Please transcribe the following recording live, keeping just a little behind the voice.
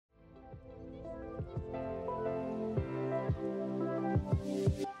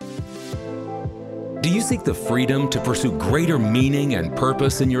Do you seek the freedom to pursue greater meaning and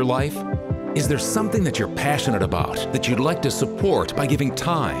purpose in your life? Is there something that you're passionate about that you'd like to support by giving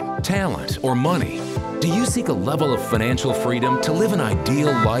time, talent, or money? Do you seek a level of financial freedom to live an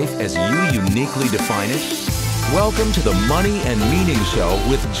ideal life as you uniquely define it? Welcome to the Money and Meaning Show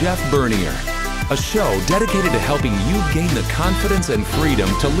with Jeff Bernier, a show dedicated to helping you gain the confidence and freedom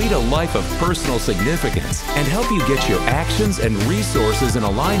to lead a life of personal significance and help you get your actions and resources in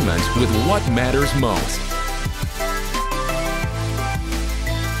alignment with what matters most.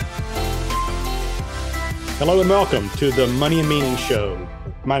 Hello and welcome to the Money and Meaning Show.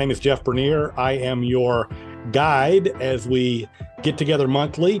 My name is Jeff Bernier. I am your guide as we get together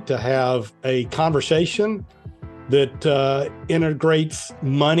monthly to have a conversation that integrates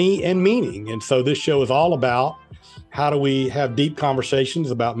money and meaning. And so this show is all about how do we have deep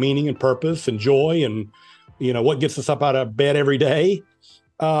conversations about meaning and purpose and joy and, what gets us up out of bed every day,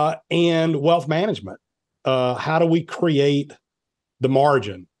 and wealth management. How do we create the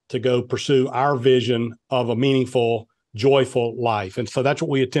margin to go pursue our vision of a meaningful, joyful life? And so that's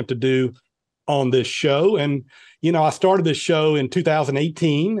what we attempt to do on this show. And, I started this show in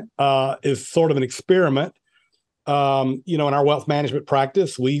 2018 as sort of an experiment. In our wealth management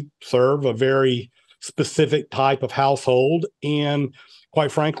practice, we serve a very specific type of household. And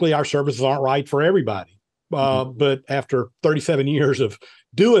quite frankly, our services aren't right for everybody. But after 37 years of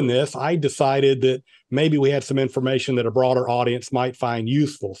doing this, I decided that maybe we had some information that a broader audience might find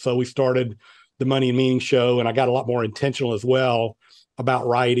useful. So we started the Money and Meaning Show, and I got a lot more intentional as well about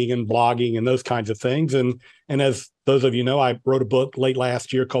writing and blogging and those kinds of things. And as those of you know, I wrote a book late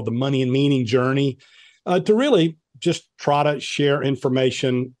last year called The Money and Meaning Journey, to really just try to share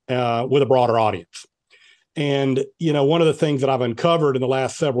information with a broader audience. And, one of the things that I've uncovered in the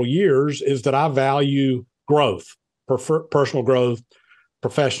last several years is that I value growth, personal growth,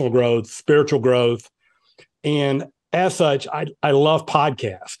 professional growth, spiritual growth. And as such, I love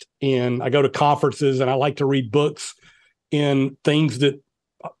podcasts, and I go to conferences and I like to read books in things that,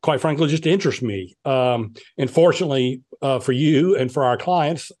 quite frankly, just interest me. And fortunately for you and for our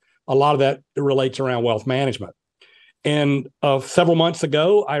clients, a lot of that relates around wealth management. And several months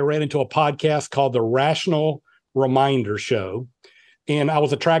ago, I ran into a podcast called The Rational Reminder Show. And I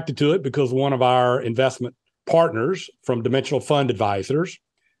was attracted to it because one of our investment partners from Dimensional Fund Advisors,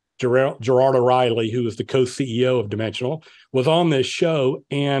 Gerard O'Reilly, who is the co-CEO of Dimensional, was on this show.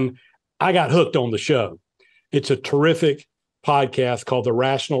 And I got hooked on the show. It's a terrific podcast called The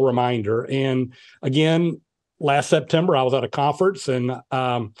Rational Reminder. And again, last September, I was at a conference, and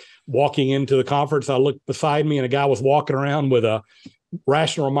walking into the conference, I looked beside me and a guy was walking around with a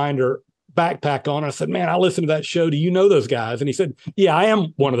Rational Reminder backpack on. I said, "Man, I listened to that show. Do you know those guys?" And he said, "Yeah, I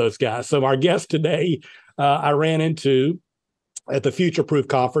am one of those guys." So our guest today, I ran into at the Future Proof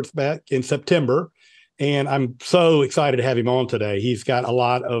Conference back in September, and I'm so excited to have him on today. He's got a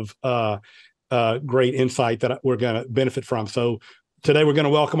lot of great insight that we're going to benefit from. So today we're going to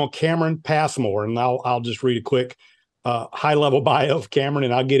welcome on Cameron Passmore, and I'll just read a quick high-level bio of Cameron,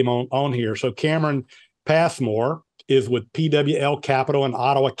 and I'll get him on here. So Cameron Passmore is with PWL Capital in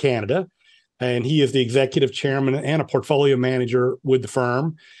Ottawa, Canada, and he is the executive chairman and a portfolio manager with the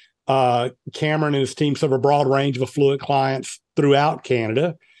firm. Cameron and his team serve a broad range of affluent clients throughout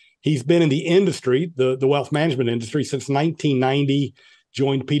Canada. He's been in the industry, the wealth management industry, since 1990,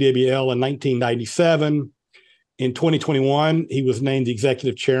 joined PWL in 1997. In 2021, he was named the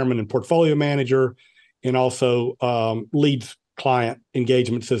executive chairman and portfolio manager, and also leads client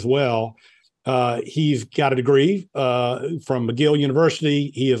engagements as well. He's got a degree from McGill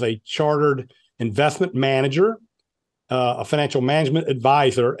University. He is a chartered investment manager, a financial management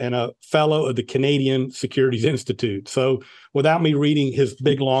advisor, and a fellow of the Canadian Securities Institute. So without me reading his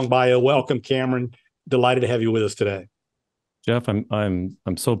big, long bio, welcome, Cameron. Delighted to have you with us today. Jeff, I'm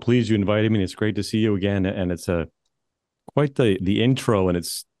so pleased you invited me. It's great to see you again, and it's quite the intro.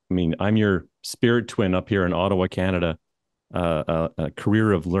 And I'm your spirit twin up here in Ottawa, Canada. A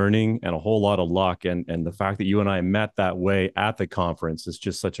career of learning and a whole lot of luck, and the fact that you and I met that way at the conference is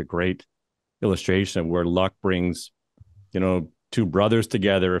just such a great illustration of where luck brings, two brothers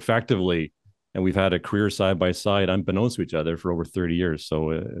together effectively, and we've had a career side by side, unbeknownst to each other, for over 30 years.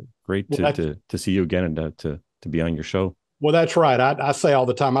 So great to see you again and to be on your show. Well, that's right. I say all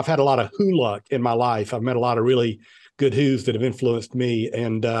the time, I've had a lot of who luck in my life. I've met a lot of really good who's that have influenced me.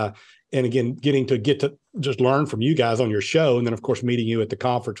 And again, getting to just learn from you guys on your show. And then, of course, meeting you at the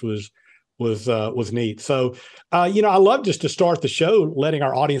conference was neat. So, I love just to start the show, letting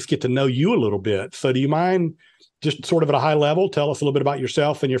our audience get to know you a little bit. So do you mind just sort of at a high level, tell us a little bit about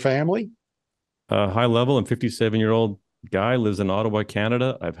yourself and your family? High level, I'm 57-year-old guy, lives in Ottawa,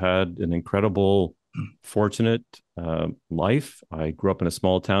 Canada. I've had an incredible fortunate life. I grew up in a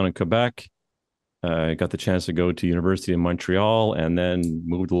small town in Quebec. I got the chance to go to university in Montreal and then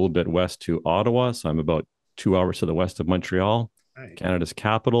moved a little bit west to Ottawa. So I'm about 2 hours to the west of Montreal, Right. Canada's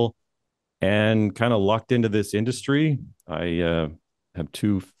capital, and kind of lucked into this industry. I have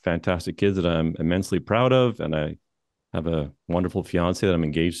two fantastic kids that I'm immensely proud of, and I have a wonderful fiance that I'm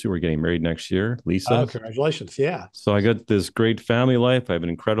engaged to. We're getting married next year, Lisa. Oh, congratulations. Yeah. So I got this great family life. I have an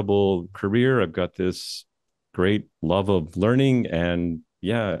incredible career. I've got this great love of learning, and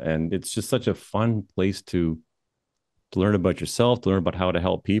yeah, and it's just such a fun place to learn about yourself, to learn about how to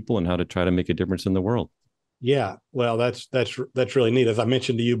help people and how to try to make a difference in the world. Yeah. Well, that's really neat. As I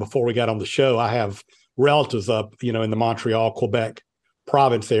mentioned to you before we got on the show, I have relatives up, in the Montreal, Quebec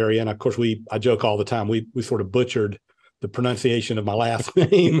province area. And of course, I joke all the time. We sort of butchered the pronunciation of my last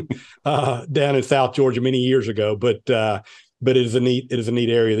name down in South Georgia many years ago. But it is a neat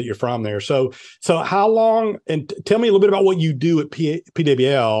area that you're from there. So how long, and tell me a little bit about what you do at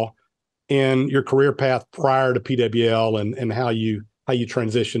PWL and your career path prior to PWL and how you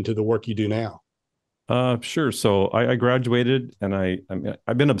transitioned to the work you do now. Sure. So I graduated, and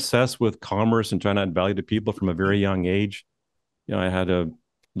I've been obsessed with commerce and trying to add value to people from a very young age. I had a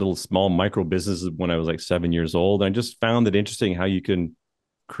little small micro business when I was like 7 years old. And I just found it interesting how you can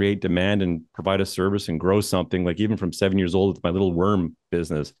create demand and provide a service and grow something, like even from 7 years old with my little worm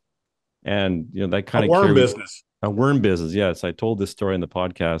business. And, that kind of a worm business. Yes. I told this story in the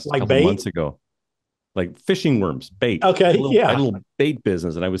podcast like a couple months ago, like fishing worms, bait. Okay. I had a little bait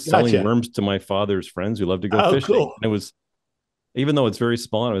business, and I was selling worms to my father's friends who loved to go fishing. Cool. And it was, even though it's very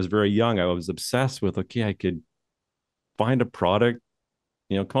small and I was very young, I was obsessed with, okay, I could find a product,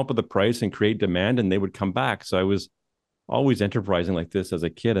 come up with a price and create demand, and they would come back. So I was always enterprising like this as a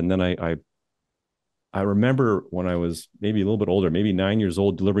kid. And then I remember when I was maybe a little bit older, maybe 9 years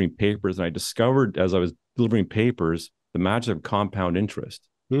old, delivering papers. And I discovered as I was delivering papers, the magic of compound interest.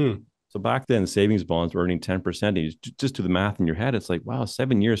 So back then, savings bonds were earning 10%. You just do the math in your head. It's like, wow,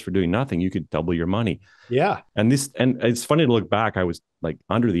 7 years for doing nothing, you could double your money. Yeah. And it's funny to look back. I was like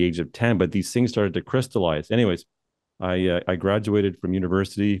under the age of 10, but these things started to crystallize. Anyways, I graduated from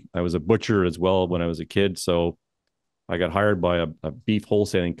university. I was a butcher as well when I was a kid. So I got hired by a beef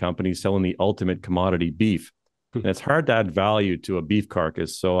wholesaling company selling the ultimate commodity, beef. And it's hard to add value to a beef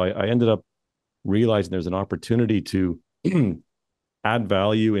carcass. So I ended up realizing there's an opportunity to add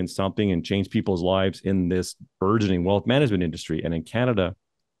value in something and change people's lives in this burgeoning wealth management industry. And in Canada,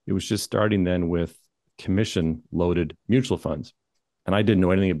 it was just starting then with commission loaded mutual funds. And I didn't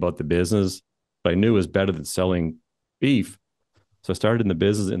know anything about the business, but I knew it was better than selling beef. So I started in the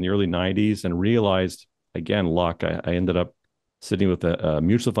business in the early 90s and realized, again, luck. I ended up sitting with a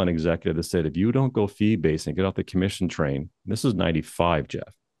mutual fund executive that said, if you don't go fee-based and get off the commission train, this is 95,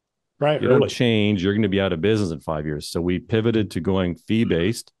 Jeff. Right. You don't change, you're going to be out of business in 5 years. So we pivoted to going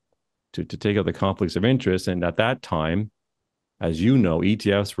fee-based to take out the conflicts of interest. And at that time, as you know,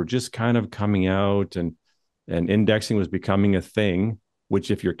 ETFs were just kind of coming out, and indexing was becoming a thing,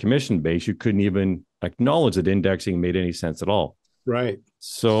 which if you're commission-based, you couldn't even acknowledge that indexing made any sense at all. Right.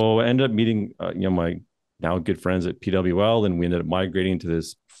 So I ended up meeting, my now good friends at PWL, and we ended up migrating to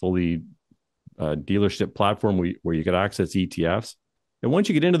this fully dealership platform where you could access ETFs. And once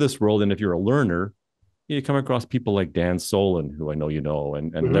you get into this world, and if you're a learner, you come across people like Dan Solon, who I know you know,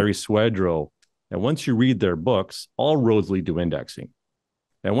 and Larry Swedroe. And once you read their books, all roads lead to indexing.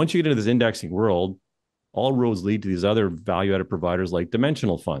 And once you get into this indexing world, all roads lead to these other value-added providers like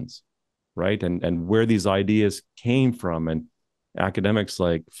dimensional funds, right? And where these ideas came from, and academics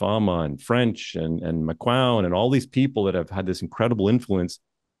like Fama and French and McQuown and all these people that have had this incredible influence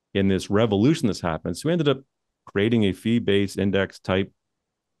in this revolution that's happened. So we ended up creating a fee-based index type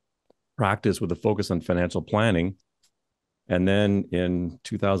practice with a focus on financial planning. And then in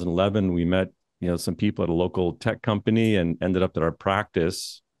 2011, we met, some people at a local tech company, and ended up that our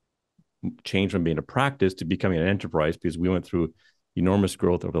practice changed from being a practice to becoming an enterprise, because we went through enormous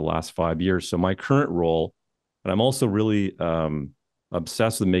growth over the last 5 years. So my current role, and I'm also really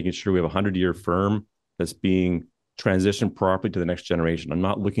obsessed with making sure we have a 100-year firm that's being transitioned properly to the next generation. I'm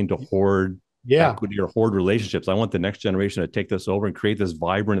not looking to hoard equity or hoard relationships. I want the next generation to take this over and create this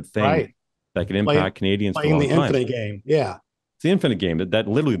vibrant thing that can impact Canadians for a long time. Playing the infinite game. Yeah. It's the infinite game, that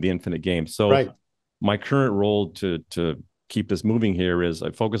literally the infinite game. So my current role to keep this moving here is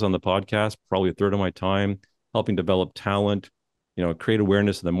I focus on the podcast, probably a third of my time, helping develop talent, create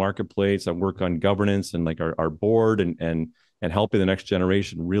awareness in the marketplace. I work on governance and like our board and helping the next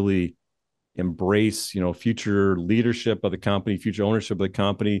generation really embrace, future leadership of the company, future ownership of the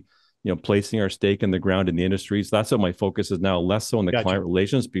company, placing our stake in the ground in the industry. So that's what my focus is now, less so on the client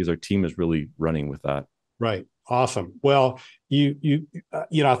relations, because our team is really running with that. Right. Awesome. Well,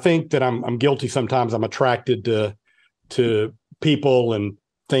 I think that I'm guilty sometimes. I'm attracted to people and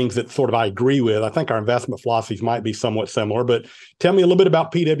things that sort of I agree with. I think our investment philosophies might be somewhat similar, but tell me a little bit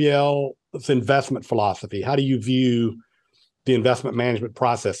about PWL's investment philosophy. How do you view the investment management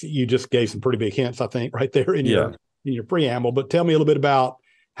process? You just gave some pretty big hints, I think, right there in your preamble, but tell me a little bit about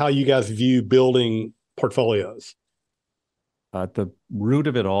how you guys view building portfolios. At the root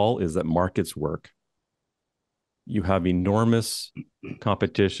of it all is that markets work. You have enormous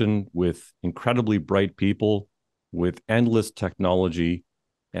competition with incredibly bright people, with endless technology,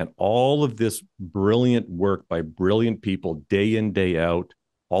 and all of this brilliant work by brilliant people day in, day out.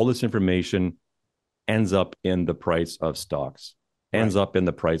 All this information ends up in the price of stocks, ends up in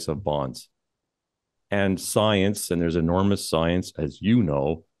the price of bonds. And science, and there's enormous science, as you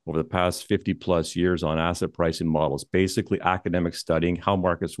know, over the past 50 plus years on asset pricing models, basically academic studying how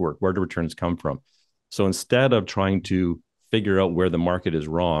markets work, where do returns come from. So instead of trying to figure out where the market is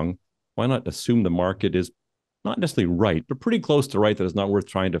wrong, why not assume the market is not necessarily right, but pretty close to right, that it's not worth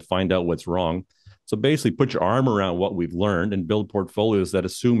trying to find out what's wrong. So basically put your arm around what we've learned and build portfolios that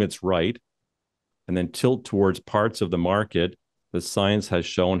assume it's right, and then tilt towards parts of the market that science has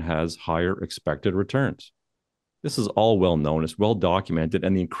shown has higher expected returns. This is all well known, it's well documented.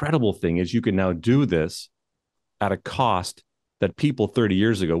 And the incredible thing is you can now do this at a cost that people 30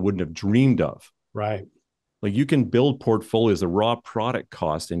 years ago wouldn't have dreamed of. Right. Like you can build portfolios, the raw product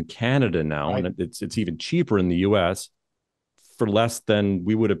cost in Canada now, and it's even cheaper in the US, for less than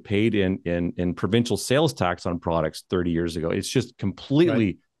we would have paid in provincial sales tax on products 30 years ago. It's just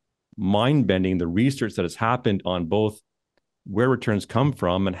completely mind-bending, the research that has happened on both where returns come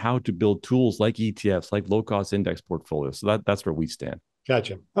from and how to build tools like ETFs, like low-cost index portfolios. So that's where we stand.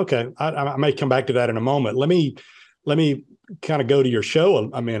 Gotcha. Okay. I may come back to that in a moment. Let me kind of go to your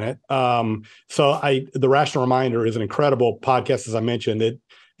show a minute. The Rational Reminder is an incredible podcast, as I mentioned.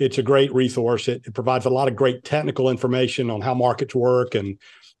 It's a great resource. It provides a lot of great technical information on how markets work and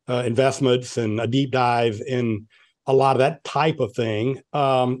investments, and a deep dive in a lot of that type of thing.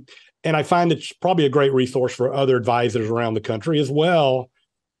 And I find it's probably a great resource for other advisors around the country, as well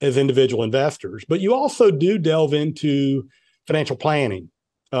as individual investors. But you also do delve into financial planning,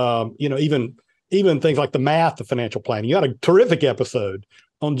 even things like the math of financial planning. You had a terrific episode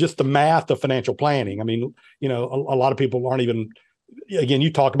on just the math of financial planning. I mean, a lot of people aren't even, again,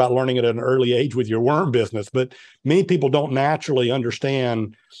 you talk about learning at an early age with your worm business, but many people don't naturally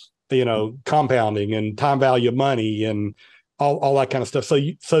understand, compounding and time value of money and all that kind of stuff.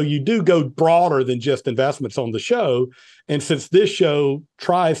 So you do go broader than just investments on the show. And since this show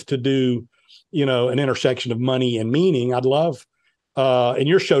tries to do, an intersection of money and meaning, I'd love, and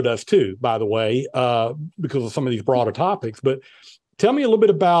your show does too, by the way, because of some of these broader topics. But tell me a little bit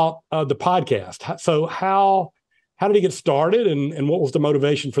about the podcast. So how did it get started, and what was the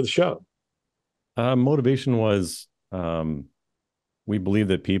motivation for the show? Motivation was we believe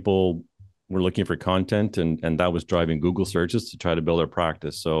that people were looking for content, and that was driving Google searches to try to build our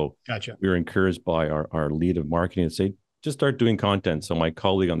practice. So Gotcha. We were encouraged by our lead of marketing to say, just start doing content. So my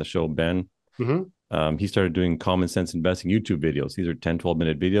colleague on the show, Ben, he started doing common sense investing YouTube videos. These are 10,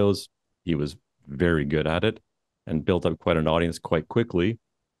 12-minute videos. He was very good at it and built up quite an audience quite quickly.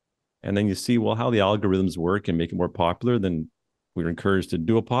 And then you see, well, how the algorithms work and make it more popular. Then we were encouraged to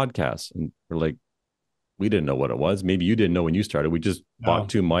do a podcast. And we're like, we didn't know what it was. Maybe you didn't know when you started. We just bought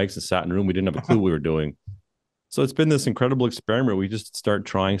 2 mics and sat in a room. We didn't have a clue what we were doing. So it's been this incredible experiment. We just start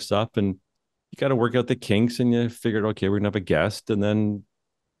trying stuff, and you got to work out the kinks, and you figured, okay, we're going to have a guest. And then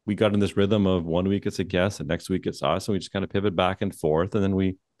we got in this rhythm of 1 week it's a guest and next week it's us. And we just kind of pivot back and forth. And then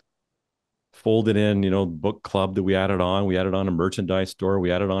we folded in, book club that we added on. We added on a merchandise store.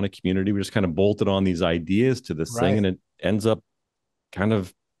 We added on a community. We just kind of bolted on these ideas to this thing, and it ends up kind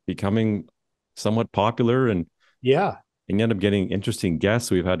of becoming somewhat popular. And you end up getting interesting guests.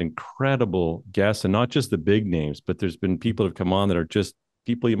 We've had incredible guests, and not just the big names, but there's been people who've come on that are just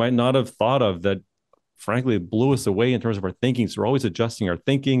people you might not have thought of, that frankly blew us away in terms of our thinking. So we're always adjusting our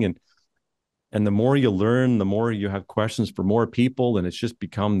thinking, and the more you learn, the more you have questions for more people, and it's just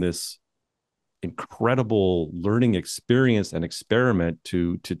become this incredible learning experience and experiment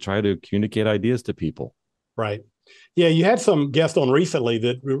to try to communicate ideas to people. Right. Yeah, you had some guests on recently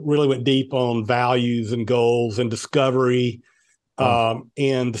that really went deep on values and goals and discovery,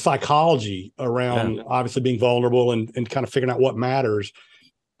 and the psychology around obviously being vulnerable and kind of figuring out what matters.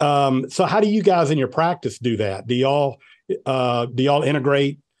 So how do you guys in your practice do that? Do y'all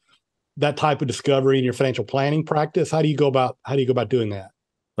integrate that type of discovery in your financial planning practice? How do you go about doing that?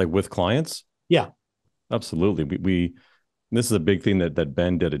 Like with clients? Yeah. Absolutely. We this is a big thing that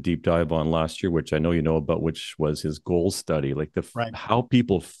Ben did a deep dive on last year, which I know you know about, which was his goal study. Like Right. how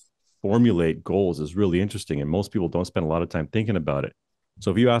people formulate goals is really interesting, and most people don't spend a lot of time thinking about it.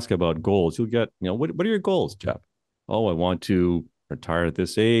 So if you ask about goals, you'll get, what are your goals, Jeff? Oh, I want to retire at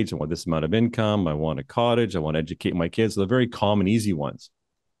this age. I want this amount of income. I want a cottage. I want to educate my kids. So the very common, easy ones.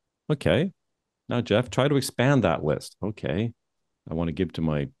 Okay. Now, Jeff, try to expand that list. Okay. I want to give to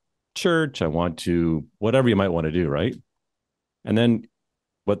my church. I want to, whatever you might want to do, right? And then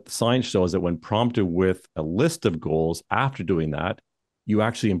what the science shows that when prompted with a list of goals after doing that, you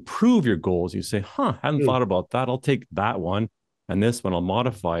actually improve your goals. You say, I hadn't thought about that. I'll take that one, and this one I'll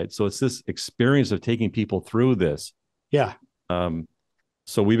modify it. So it's this experience of taking people through this. Yeah.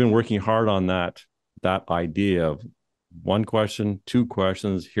 So we've been working hard on that idea of one question, two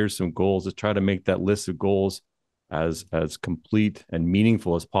questions. Here's some goals. To try to make that list of goals as complete and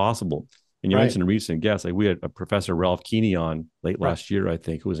meaningful as possible. And you mentioned a recent guest, like we had a Professor Ralph Keeney on late last year, I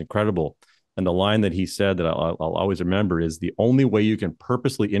think, who was incredible. And the line that he said that I'll always remember is, the only way you can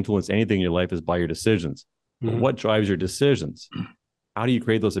purposely influence anything in your life is by your decisions. But what drives your decisions? How do you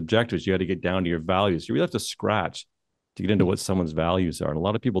create those objectives? You got to get down to your values. You really have to scratch to get into what someone's values are. And a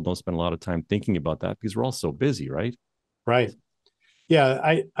lot of people don't spend a lot of time thinking about that because we're all so busy, right? Right.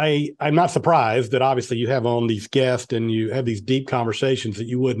 Yeah, I'm not surprised that obviously you have on these guests and you have these deep conversations that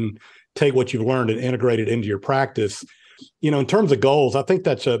you wouldn't take what you've learned and integrate it into your practice. In terms of goals, I think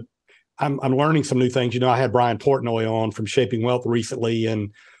I'm learning some new things. I had Brian Portnoy on from Shaping Wealth recently,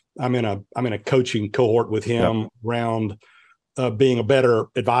 and I'm in a coaching cohort with him around being a better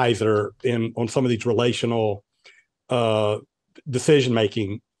advisor on some of these relational decision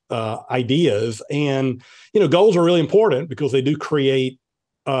making ideas. And goals are really important because they do create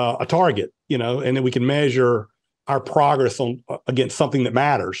a target, and then we can measure our progress against something that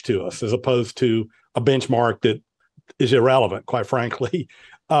matters to us, as opposed to a benchmark that is irrelevant, quite frankly.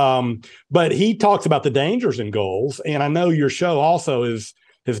 But he talks about the dangers in goals, and I know your show also has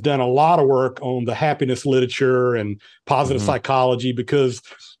done a lot of work on the happiness literature and positive psychology, because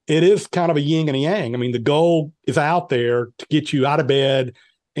it is kind of a yin and a yang. I mean, the goal is out there to get you out of bed,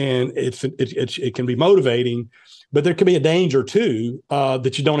 and it can be motivating, but there can be a danger too,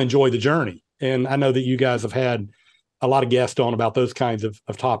 that you don't enjoy the journey. And I know that you guys have had a lot of guests on about those kinds of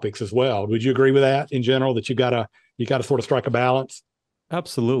topics as well. Would you agree with that in general, that you gotta sort of strike a balance?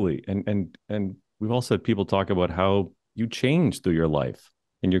 Absolutely. And we've also had people talk about how you change through your life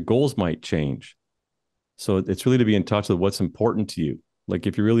and your goals might change. So it's really to be in touch with what's important to you. Like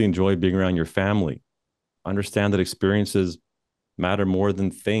if you really enjoy being around your family, understand that experiences matter more than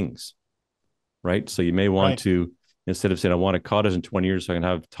things, right? So you may want to, instead of saying, I want a cottage in 20 years so I can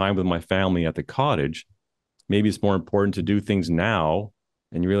have time with my family at the cottage, maybe it's more important to do things now.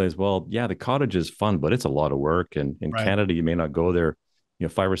 And you realize, well, yeah, the cottage is fun, but it's a lot of work. And in Canada, you may not go there,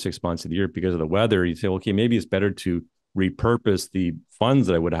 5 or 6 months of the year because of the weather. You say, okay, maybe it's better to repurpose the funds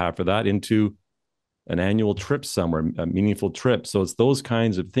that I would have for that into an annual trip somewhere, a meaningful trip. So it's those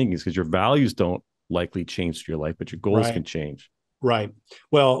kinds of things, because your values don't likely change through your life, but your goals can change. Right.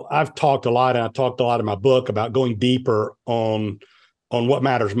 Well, I've talked a lot, and I talked a lot in my book about going deeper on what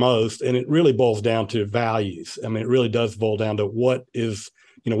matters most. And it really boils down to values. I mean, it really does boil down to what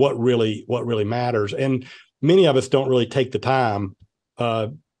really matters. And many of us don't really take the time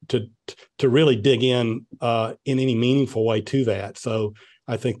to really dig in any meaningful way to that. So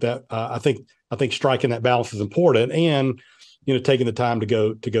I think that I think striking that balance is important, and taking the time to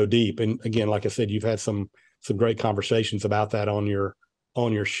go deep. And again, like I said, you've had some great conversations about that on your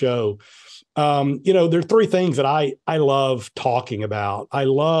show. There are three things that I love talking about. I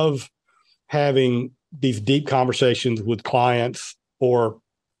love having these deep conversations with clients or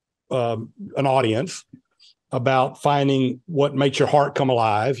an audience about finding what makes your heart come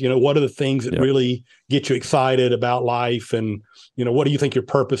alive. What are the things that really get you excited about life, and what do you think your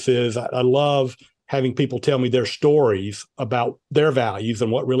purpose is? I love having people tell me their stories about their values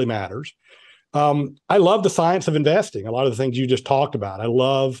and what really matters. I love the science of investing. A lot of the things you just talked about. I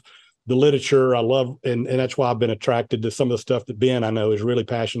love the literature. I love, and that's why I've been attracted to some of the stuff that Ben, I know, is really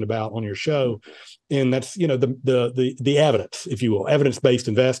passionate about on your show. And that's, the evidence, if you will, evidence-based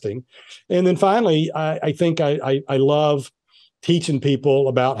investing. And then finally, I think I love teaching people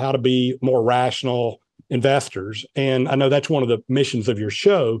about how to be more rational investors. And I know that's one of the missions of your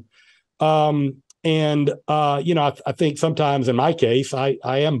show. I think sometimes in my case, I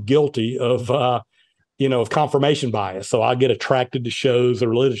am guilty of, of confirmation bias. So I get attracted to shows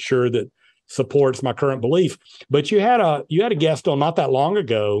or literature that supports my current belief. But you had a guest on not that long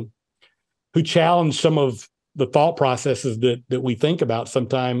ago who challenged some of the thought processes that we think about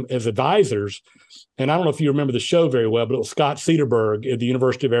sometime as advisors. And I don't know if you remember the show very well, but it was Scott Cederberg at the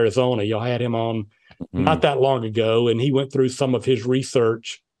University of Arizona. Y'all had him on not that long ago, and he went through some of his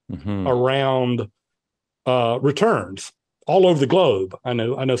research around returns all over the globe. I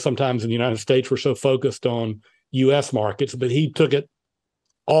know sometimes in the United States we're so focused on U.S. markets, but he took it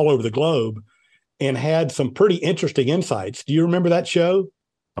all over the globe and had some pretty interesting insights. Do you remember that show?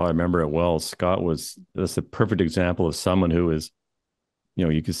 Oh, I remember it well. That's a perfect example of someone who is,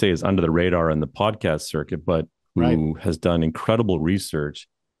 you could say is under the radar in the podcast circuit, but who has done incredible research.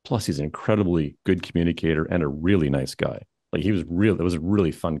 Plus, he's an incredibly good communicator and a really nice guy. Like it was a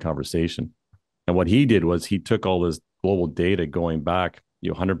really fun conversation. And what he did was he took all this global data going back,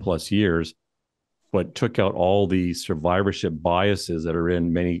 100 plus years, but took out all the survivorship biases that are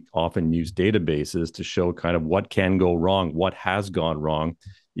in many often used databases to show kind of what can go wrong, what has gone wrong,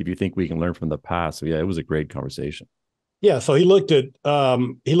 if you think we can learn from the past. So yeah, it was a great conversation. Yeah, so he looked at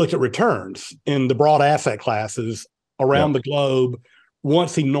returns in the broad asset classes around the globe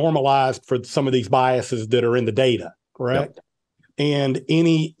once he normalized for some of these biases that are in the data, correct? Yep. And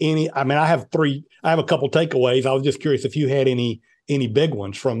I have a couple takeaways. I was just curious if you had any big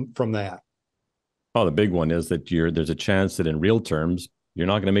ones from that. Oh, the big one is that there's a chance that in real terms, you're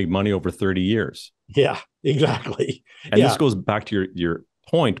not going to make money over 30 years. Yeah, exactly. And this goes back to your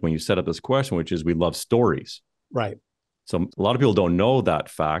point when you set up this question, which is we love stories. Right. So a lot of people don't know that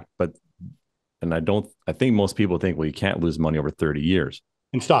fact, I think most people think, well, you can't lose money over 30 years.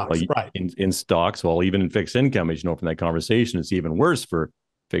 In stocks, right. In stocks, well, even in fixed income, as you know from that conversation, it's even worse for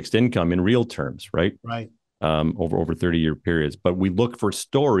fixed income in real terms, right? Right. Over 30-year periods. But we look for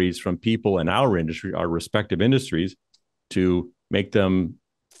stories from people in our industry, our respective industries, to make them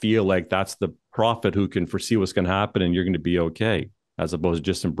feel like that's the prophet who can foresee what's going to happen and you're going to be okay, as opposed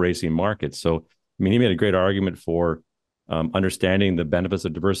to just embracing markets. So, he made a great argument for understanding the benefits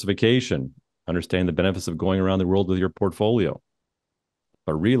of diversification, understanding the benefits of going around the world with your portfolio,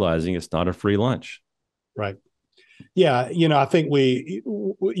 but realizing it's not a free lunch. Right. Yeah. I think in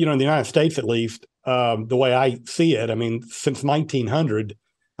the United States, at least, the way I see it, since 1900,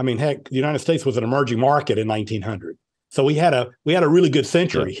 heck, the United States was an emerging market in 1900. So we had a really good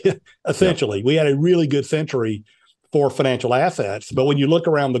century, essentially. Yeah. We had a really good century for financial assets. But when you look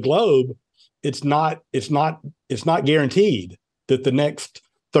around the globe, it's not guaranteed that the next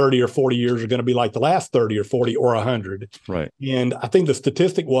 30 or 40 years are going to be like the last 30 or 40 or 100. Right. And I think the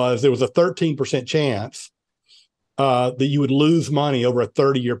statistic was there was a 13% chance that you would lose money over a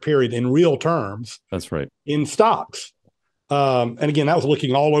 30-year period in real terms. That's right. In stocks. And again, that was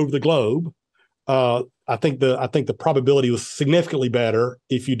looking all over the globe. I think the probability was significantly better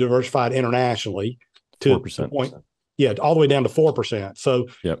if you diversified internationally to 4%. All the way down to 4%. So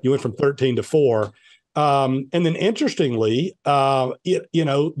you went from 13 to 4. And then interestingly, there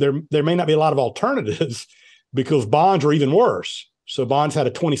may not be a lot of alternatives because bonds are even worse. So bonds had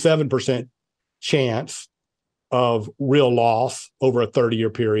a 27% chance of real loss over a 30-year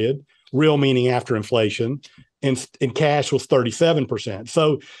period, real meaning after inflation, and cash was 37%.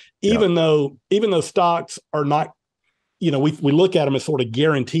 So even though stocks are not, we look at them as sort of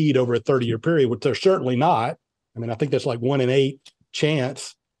guaranteed over a 30-year period, which they're certainly not. I think that's like 1 in 8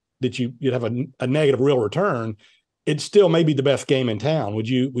 chance that you'd have a negative real return. It still may be the best game in town. Would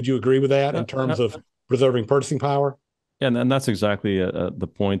you agree with that in terms of preserving purchasing power? And that's exactly the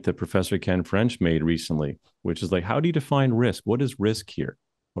point that Professor Ken French made recently, which is like, how do you define risk? What is risk here?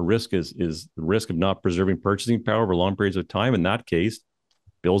 Well, risk is the risk of not preserving purchasing power over long periods of time. In that case,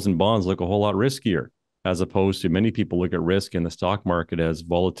 bills and bonds look a whole lot riskier, as opposed to many people look at risk in the stock market as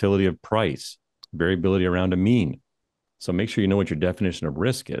volatility of price, variability around a mean. So make sure you know what your definition of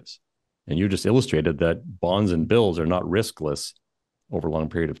risk is. And you just illustrated that bonds and bills are not riskless over a long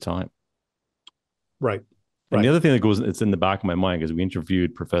period of time. Right. And the other thing it's in the back of my mind, because we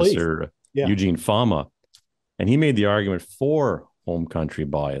interviewed Professor Eugene Fama, and he made the argument for home country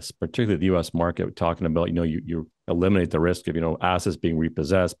bias, particularly the U.S. market, talking about, you eliminate the risk of, assets being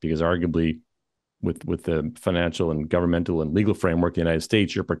repossessed, because arguably with the financial and governmental and legal framework in the United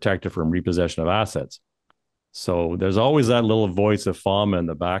States, you're protected from repossession of assets. So there's always that little voice of Fama in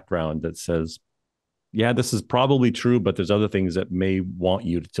the background that says, yeah, this is probably true, but there's other things that may want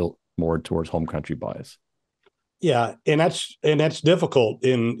you to tilt more towards home country bias. Yeah, and that's difficult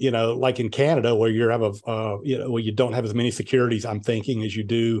in like in Canada where where you don't have as many securities, I'm thinking, as you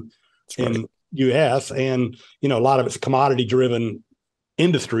do in U.S. and a lot of it's commodity driven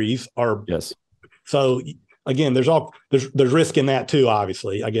industries are. Yes. So again, there's risk in that too.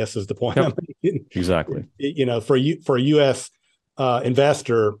 Obviously, I guess is the point. Yep. Exactly. For a U.S.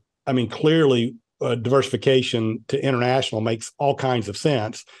 Investor, clearly diversification to international makes all kinds of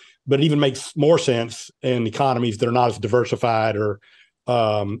sense, but it even makes more sense in economies that are not as diversified.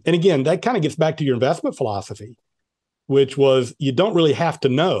 And again, that kind of gets back to your investment philosophy, which was you don't really have to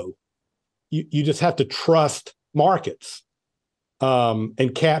know. You just have to trust markets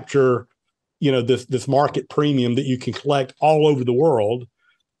and capture, this market premium that you can collect all over the world.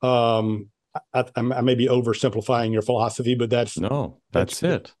 I may be oversimplifying your philosophy, but that's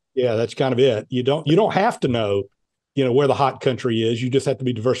it. Yeah, that's kind of it. You don't have to know, where the hot country is. You just have to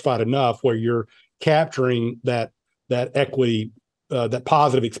be diversified enough where you're capturing that equity, that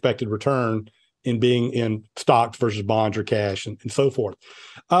positive expected return in being in stocks versus bonds or cash and so forth.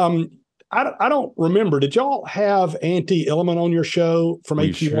 I don't remember. Did y'all have Auntie Illiman on your show from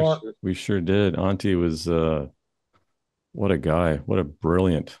AQR? We sure did. Auntie was what a guy. What a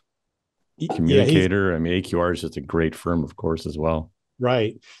brilliant communicator. AQR is just a great firm, of course, as well.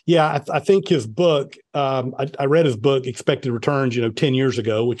 Right. Yeah. I think his book, I read his book, Expected Returns, 10 years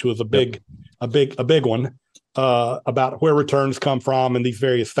ago, which was a big one, about where returns come from and these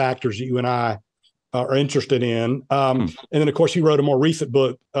various factors that you and I are interested in. And then, of course, he wrote a more recent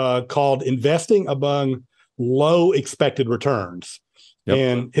book called Investing Among Low Expected Returns. Yep.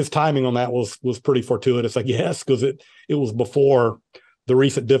 And his timing on that was pretty fortuitous, I guess, because it was before the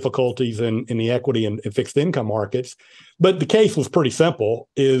recent difficulties in the equity and fixed income markets. But the case was pretty simple,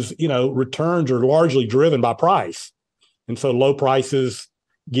 is, returns are largely driven by price. And so low prices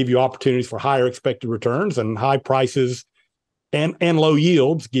give you opportunities for higher expected returns, and high prices and low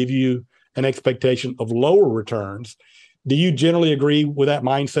yields give you an expectation of lower returns. Do you generally agree with that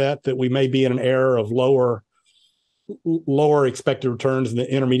mindset that we may be in an era of lower expected returns in the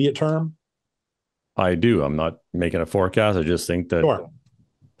intermediate term? I do. I'm not making a forecast. I just think that sure.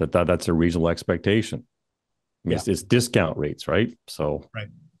 that's a reasonable expectation. It's discount rates, right? So right.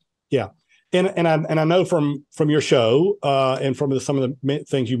 Yeah. And I know from your show and from some of the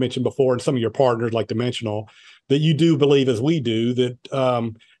things you mentioned before and some of your partners like Dimensional, that you do believe, as we do,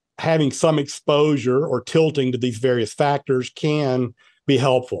 that having some exposure or tilting to these various factors can be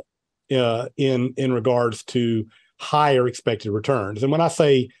helpful in regards to higher expected returns. And when I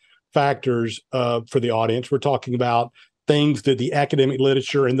say factors for the audience, we're talking about things that the academic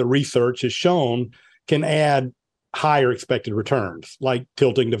literature and the research has shown can add higher expected returns, like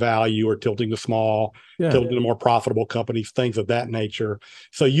tilting to value or tilting to small, tilting to more profitable companies, things of that nature.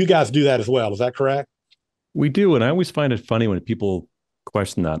 So you guys do that as well. Is that correct? We do. And I always find it funny when people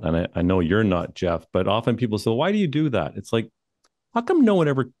question that. And I know you're not, Jeff, but often people say, why do you do that? It's like, how come no one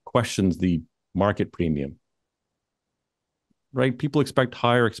ever questions the market premium? Right? People expect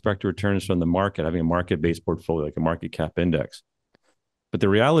higher expected returns from the market, having a market-based portfolio, like a market cap index. But the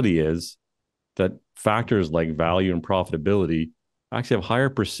reality is that factors like value and profitability actually have higher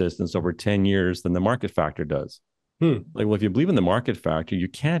persistence over 10 years than the market factor does. Like, well, if you believe in the market factor, you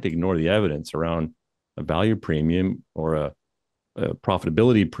can't ignore the evidence around a value premium or a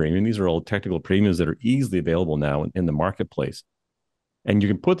profitability premium. These are all technical premiums that are easily available now in the marketplace. And you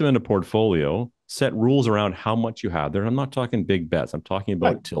can put them in a portfolio, set rules around how much you have there. And I'm not talking big bets. I'm talking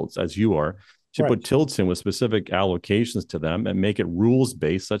about tilts, as you are. So you put tilts in with specific allocations to them and make it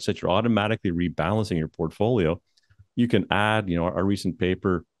rules-based such that you're automatically rebalancing your portfolio. You can add, our recent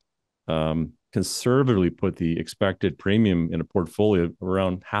paper conservatively put the expected premium in a portfolio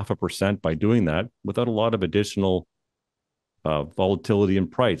around 0.5% by doing that without a lot of additional volatility in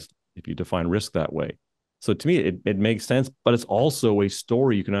price, if you define risk that way. So to me, it makes sense, but it's also a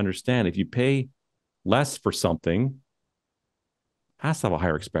story you can understand. If you pay less for something, it has to have a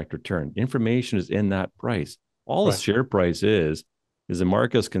higher expected return. Information is in that price. All the share price is the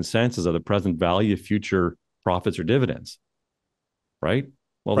market's consensus of the present value of future profits or dividends, right?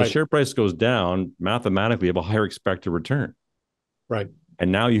 Well, the share price goes down, mathematically you have a higher expected return. Right.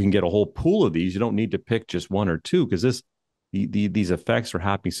 And now you can get a whole pool of these. You don't need to pick just one or two, because these effects are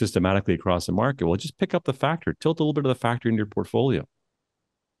happening systematically across the market. Well, just pick up the factor, tilt a little bit of the factor into your portfolio.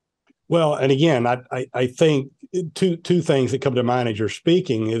 Well, and again, I think two things that come to mind as you're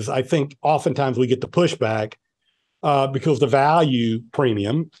speaking is, I think oftentimes we get the pushback because the value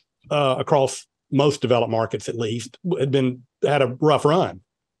premium across most developed markets, at least, had a rough run.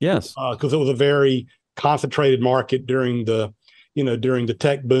 Yes, because it was a very concentrated market during the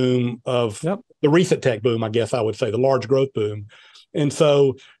tech boom of the recent tech boom, I guess I would say, the large growth boom. And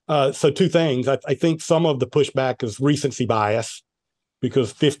so two things. I think some of the pushback is recency bias,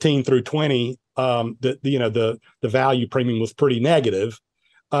 because 15 through 20, the value premium was pretty negative.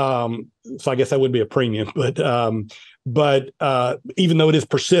 So I guess that would be a premium, but even though it is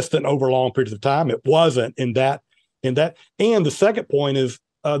persistent over long periods of time, it wasn't in that. And the second point is,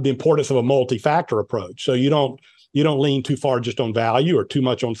 the importance of a multi-factor approach. So you don't lean too far just on value or too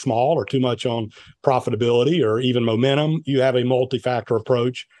much on small or too much on profitability or even momentum. You have a multi-factor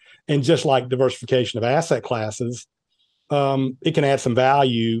approach. And just like diversification of asset classes, it can add some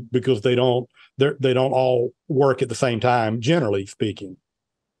value because they don't all work at the same time, generally speaking.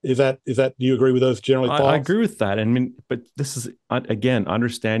 Do you agree with those generally thoughts? I agree with that. I mean, but this is, again,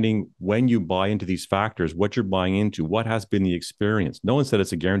 understanding when you buy into these factors, what you're buying into, what has been the experience. No one said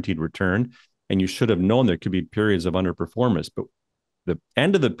it's a guaranteed return, and you should have known there could be periods of underperformance. But the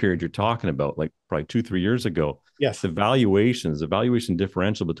end of the period you're talking about, like probably 2-3 years ago, yes, the valuation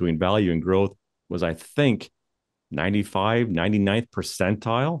differential between value and growth was, I think, 99th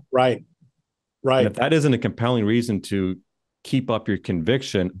percentile. Right. And if that isn't a compelling reason to keep up your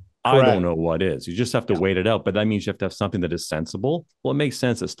conviction, correct, I don't know what is. You just have to wait it out. But that means you have to have something that is sensible. Well, it makes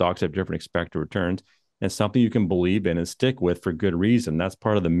sense that stocks have different expected returns and something you can believe in and stick with for good reason. That's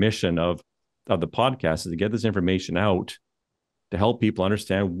part of the mission of the podcast, is to get this information out to help people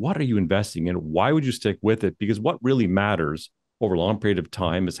understand, what are you investing in? Why would you stick with it? Because what really matters over a long period of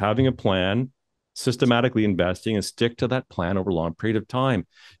time is having a plan, systematically investing, and stick to that plan over a long period of time,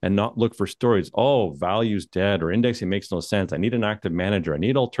 and not look for stories. Oh, value's dead, or indexing makes no sense. I need an active manager. I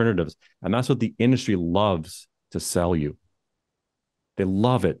need alternatives. And that's what the industry loves to sell you. They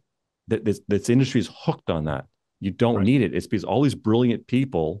love it. This industry is hooked on that. You don't need it. It's because all these brilliant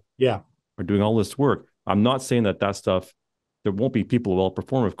people are doing all this work. I'm not saying that stuff, there won't be people who will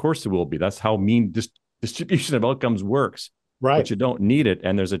perform. Of course there will be. That's how mean distribution of outcomes works. Right. But you don't need it.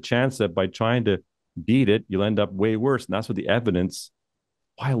 And there's a chance that by trying to beat it, you'll end up way worse. And that's what the evidence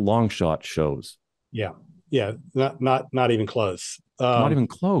by a long shot shows. Yeah. Yeah. Not even close. Not even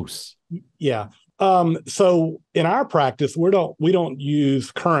close. Yeah. So in our practice, we don't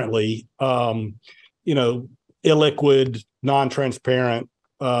use currently, illiquid, non-transparent,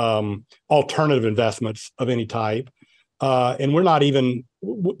 alternative investments of any type. And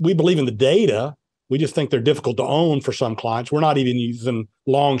we believe in the data. We just think they're difficult to own for some clients. We're not even using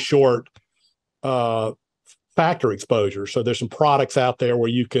long, short factor exposure. So there's some products out there where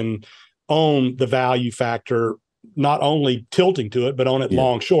you can own the value factor, not only tilting to it, but own it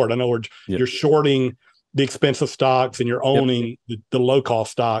long, short. In other words, you're shorting the expensive stocks and you're owning the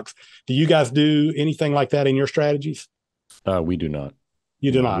low-cost stocks. Do you guys do anything like that in your strategies? We do not.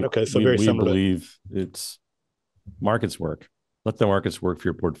 You do not? Okay, so very similar. We believe it's markets work. Let the markets work for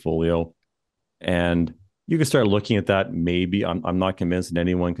your portfolio. And you can start looking at that. Maybe I'm not convinced that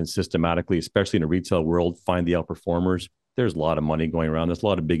anyone can systematically, especially in a retail world, find the outperformers. There's a lot of money going around. There's a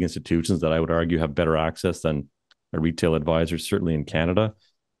lot of big institutions that I would argue have better access than a retail advisor, certainly in Canada.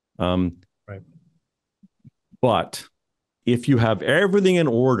 Right. But if you have everything in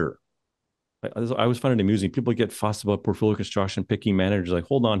order, I always find it amusing. People get fussed about portfolio construction, picking managers. Like,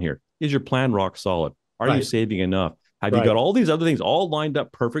 hold on here. Is your plan rock solid? Are you saving enough? Have you got all these other things all lined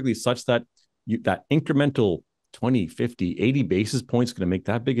up perfectly such that that incremental 20, 50, 80 basis points going to make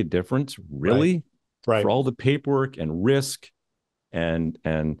that big a difference? Really? Right. For all the paperwork and risk and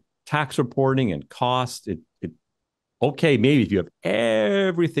tax reporting and cost, okay, maybe if you have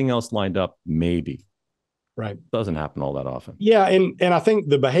everything else lined up, maybe. Right. It doesn't happen all that often. Yeah, and I think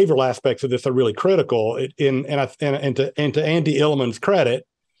the behavioral aspects of this are really critical. And to Andy Illiman's credit,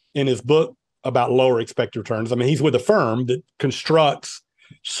 in his book about lower expected returns, I mean, he's with a firm that constructs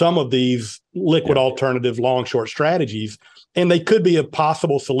some of these liquid alternative long short strategies, and they could be a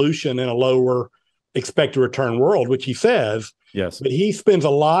possible solution in a lower expected return world, which he says. Yes. But he spends a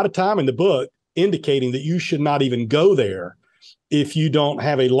lot of time in the book indicating that you should not even go there if you don't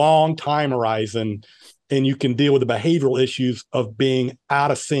have a long time horizon and you can deal with the behavioral issues of being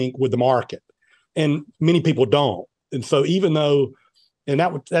out of sync with the market. And many people don't. And so even though, and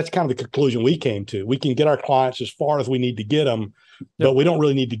that's kind of the conclusion we came to, we can get our clients as far as we need to get them, but we don't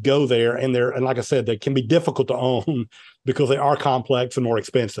really need to go there. And like I said, they can be difficult to own because they are complex and more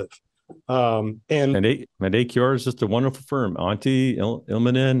expensive. And AQR is just a wonderful firm. Auntie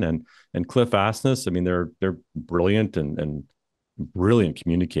Ilmanen and Cliff Asness. I mean, they're brilliant and brilliant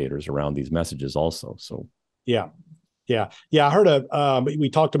communicators around these messages also. So yeah. I heard we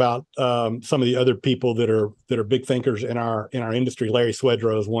talked about some of the other people that are big thinkers in our industry. Larry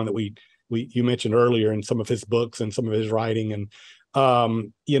Swedroe is one that you mentioned earlier in some of his books and some of his writing. And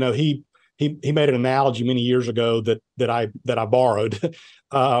he made an analogy many years ago that I borrowed,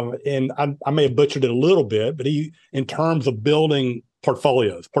 and I may have butchered it a little bit, but in terms of building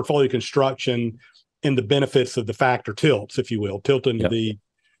portfolio construction, and the benefits of the factor tilts, if you will, tilting to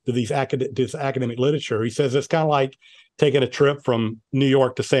this academic literature. He says it's kind of like taking a trip from New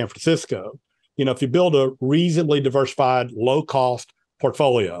York to San Francisco. If you build a reasonably diversified, low cost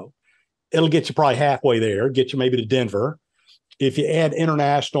portfolio. It'll get you probably halfway there, get you maybe to Denver. If you add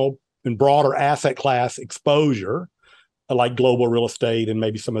international and broader asset class exposure, like global real estate and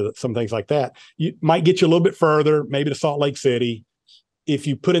maybe some things like that, you might get you a little bit further, maybe to Salt Lake City. If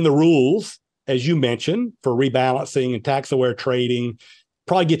you put in the rules, as you mentioned, for rebalancing and tax-aware trading,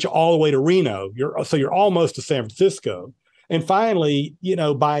 probably get you all the way to Reno. You're almost to San Francisco. And finally,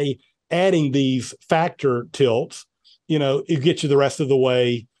 by adding these factor tilts, it gets you the rest of the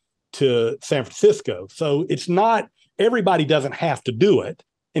way to San Francisco. So it's not, everybody doesn't have to do it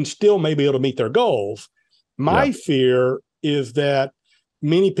and still may be able to meet their goals. My fear is that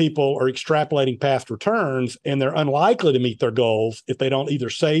many people are extrapolating past returns and they're unlikely to meet their goals if they don't either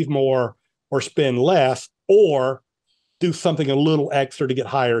save more or spend less or do something a little extra to get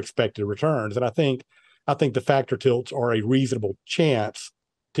higher expected returns. And I think the factor tilts are a reasonable chance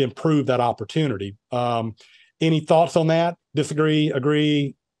to improve that opportunity. Any thoughts on that? Disagree?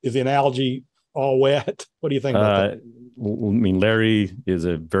 Agree? Is the analogy all wet? What do you think about that? Larry is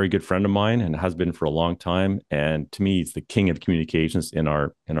a very good friend of mine and has been for a long time. And to me, he's the king of communications in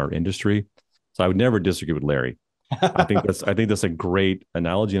our industry. So I would never disagree with Larry. I think that's a great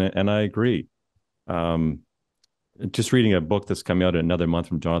analogy, and I agree. Just reading a book that's coming out in another month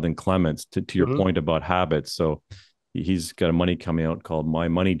from Jonathan Clements to your point about habits. So he's got a money coming out called My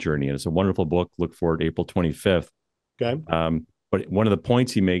Money Journey, and it's a wonderful book. Look for it April 25th. Okay. But one of the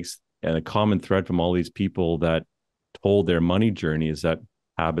points he makes, and a common thread from all these people that told their money journey, is that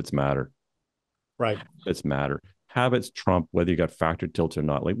habits matter. Right. Habits matter. Habits trump whether you got factor tilts or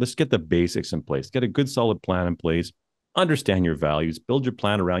not. Like, let's get the basics in place. Get a good, solid plan in place. Understand your values. Build your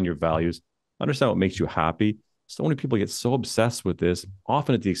plan around your values. Understand what makes you happy. So many people get so obsessed with this,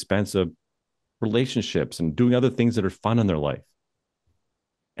 often at the expense of relationships and doing other things that are fun in their life.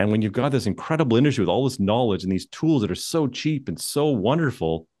 And when you've got this incredible industry with all this knowledge and these tools that are so cheap and so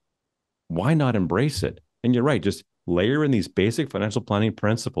wonderful, why not embrace it? And you're right, just layer in these basic financial planning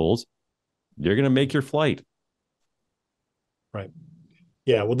principles. You're going to make your flight. Right.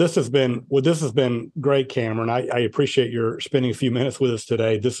 Yeah. Well, this has been great, Cameron. I appreciate your spending a few minutes with us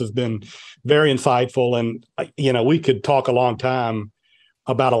today. This has been very insightful, and we could talk a long time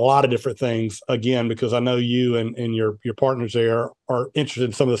about a lot of different things, again, because I know you and your partners there are interested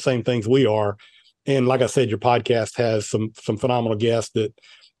in some of the same things we are. And like I said, your podcast has some phenomenal guests that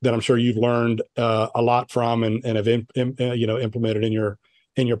I'm sure you've learned a lot from and have implemented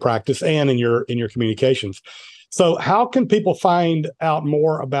in your practice and in your communications. So how can people find out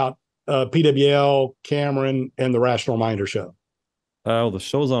more about PWL, Cameron, and the Rational Reminder Show? The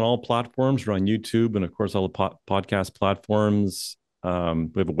show's on all platforms. We're on YouTube and, of course, all the podcast platforms. We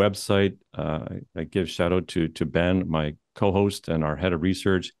have a website. I give shout out to Ben, my co-host and our head of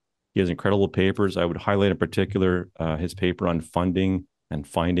research. He has incredible papers. I would highlight in particular his paper on funding and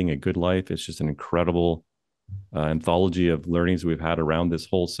finding a good life. It's just an incredible anthology of learnings we've had around this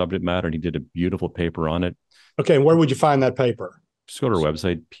whole subject matter. And he did a beautiful paper on it. Okay. And where would you find that paper? Just go to our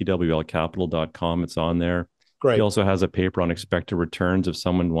website, pwlcapital.com. It's on there. Great. He also has a paper on expected returns if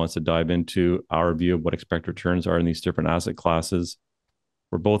someone wants to dive into our view of what expected returns are in these different asset classes.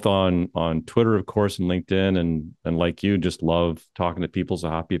 We're both on Twitter, of course, and LinkedIn, and like you, just love talking to people. So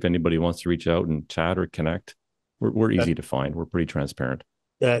happy if anybody wants to reach out and chat or connect. We're easy to find. We're pretty transparent.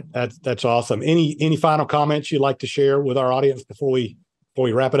 That's awesome. Any final comments you'd like to share with our audience before we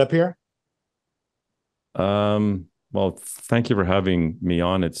wrap it up here? Well, thank you for having me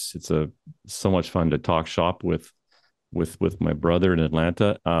on. It's so much fun to talk shop with my brother in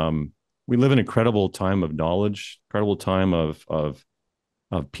Atlanta. We live in an incredible time of knowledge, incredible time of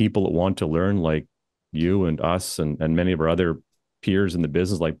people that want to learn, like you and us and many of our other peers in the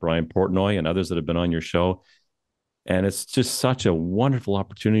business, like Brian Portnoy and others that have been on your show. And it's just such a wonderful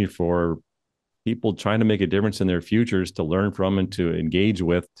opportunity for people trying to make a difference in their futures to learn from and to engage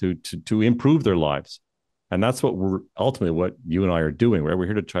with, to improve their lives. And that's what what you and I are doing, right? We're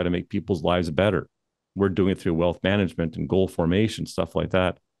here to try to make people's lives better. We're doing it through wealth management and goal formation, stuff like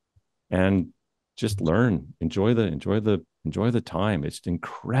that. And just learn, enjoy the time. It's an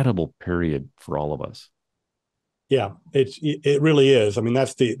incredible period for all of us. Yeah, it really is. I mean,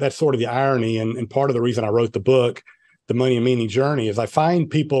 that's sort of the irony. And part of the reason I wrote the book, The Money and Meaning Journey, is I find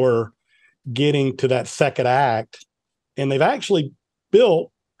people are getting to that second act and they've actually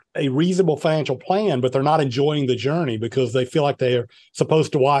built a reasonable financial plan, but they're not enjoying the journey because they feel like they're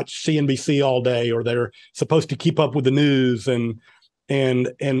supposed to watch CNBC all day, or they're supposed to keep up with the news. And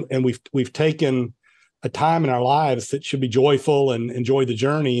we've taken a time in our lives that should be joyful and enjoy the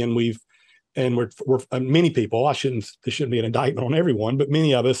journey. And we're many people, this shouldn't be an indictment on everyone, but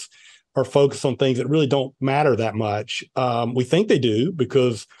many of us are focused on things that really don't matter that much. We think they do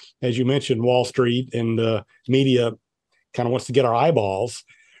because, as you mentioned, Wall Street and the media kind of wants to get our eyeballs.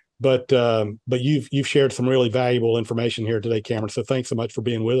 But you've shared some really valuable information here today, Cameron. So thanks so much for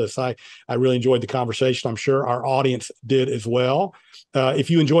being with us. I really enjoyed the conversation. I'm sure our audience did as well.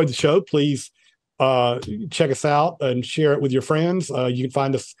 If you enjoyed the show, please check us out and share it with your friends. You can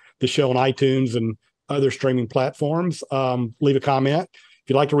find the show on iTunes and other streaming platforms. Leave a comment. If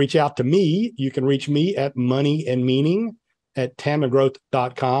you'd like to reach out to me, you can reach me at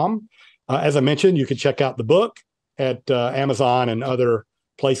moneyandmeaning@tandemgrowth.com. As I mentioned, you can check out the book at Amazon and other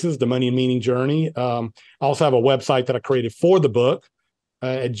places, The Money and Meaning Journey. I also have a website that I created for the book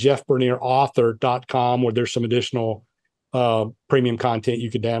at jeffbernierauthor.com, where there's some additional premium content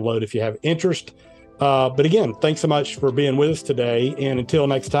you could download if you have interest. But again, thanks so much for being with us today. And until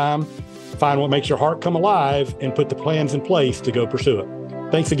next time, find what makes your heart come alive and put the plans in place to go pursue it.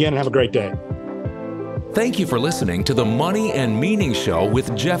 Thanks again and have a great day. Thank you for listening to the Money and Meaning Show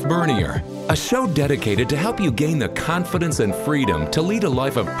with Jeff Bernier, a show dedicated to help you gain the confidence and freedom to lead a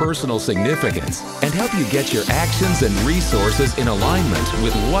life of personal significance and help you get your actions and resources in alignment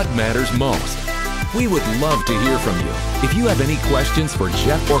with what matters most. We would love to hear from you. If you have any questions for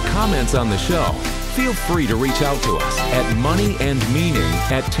Jeff or comments on the show, feel free to reach out to us at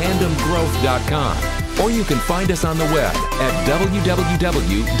moneyandmeaning@tandemgrowth.com, or you can find us on the web at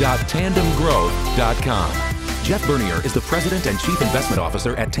www.tandemgrowth.com. Jeff Bernier is the President and Chief Investment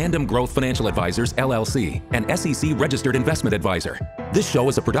Officer at Tandem Growth Financial Advisors, LLC, an SEC-registered investment advisor. This show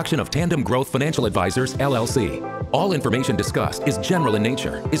is a production of Tandem Growth Financial Advisors, LLC. All information discussed is general in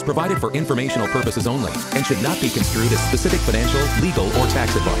nature, is provided for informational purposes only, and should not be construed as specific financial, legal, or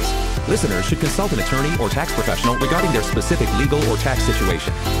tax advice. Listeners should consult an attorney or tax professional regarding their specific legal or tax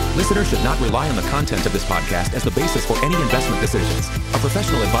situation. Listeners should not rely on the content of this podcast as the basis for any investment decisions. A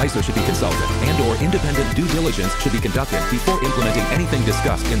professional advisor should be consulted, and/or independent due diligence should be conducted before implementing anything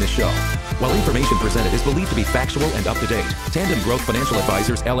discussed in this show. While information presented is believed to be factual and up to date, Tandem Growth Financial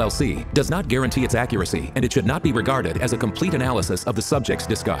Advisors, LLC, does not guarantee its accuracy, and it should not be regarded as a complete analysis of the subjects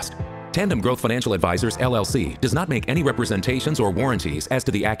discussed. Tandem Growth Financial Advisors, LLC, does not make any representations or warranties as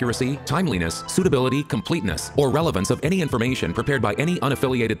to the accuracy, timeliness, suitability, completeness, or relevance of any information prepared by any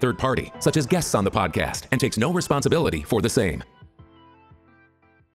unaffiliated third party, such as guests on the podcast, and takes no responsibility for the same.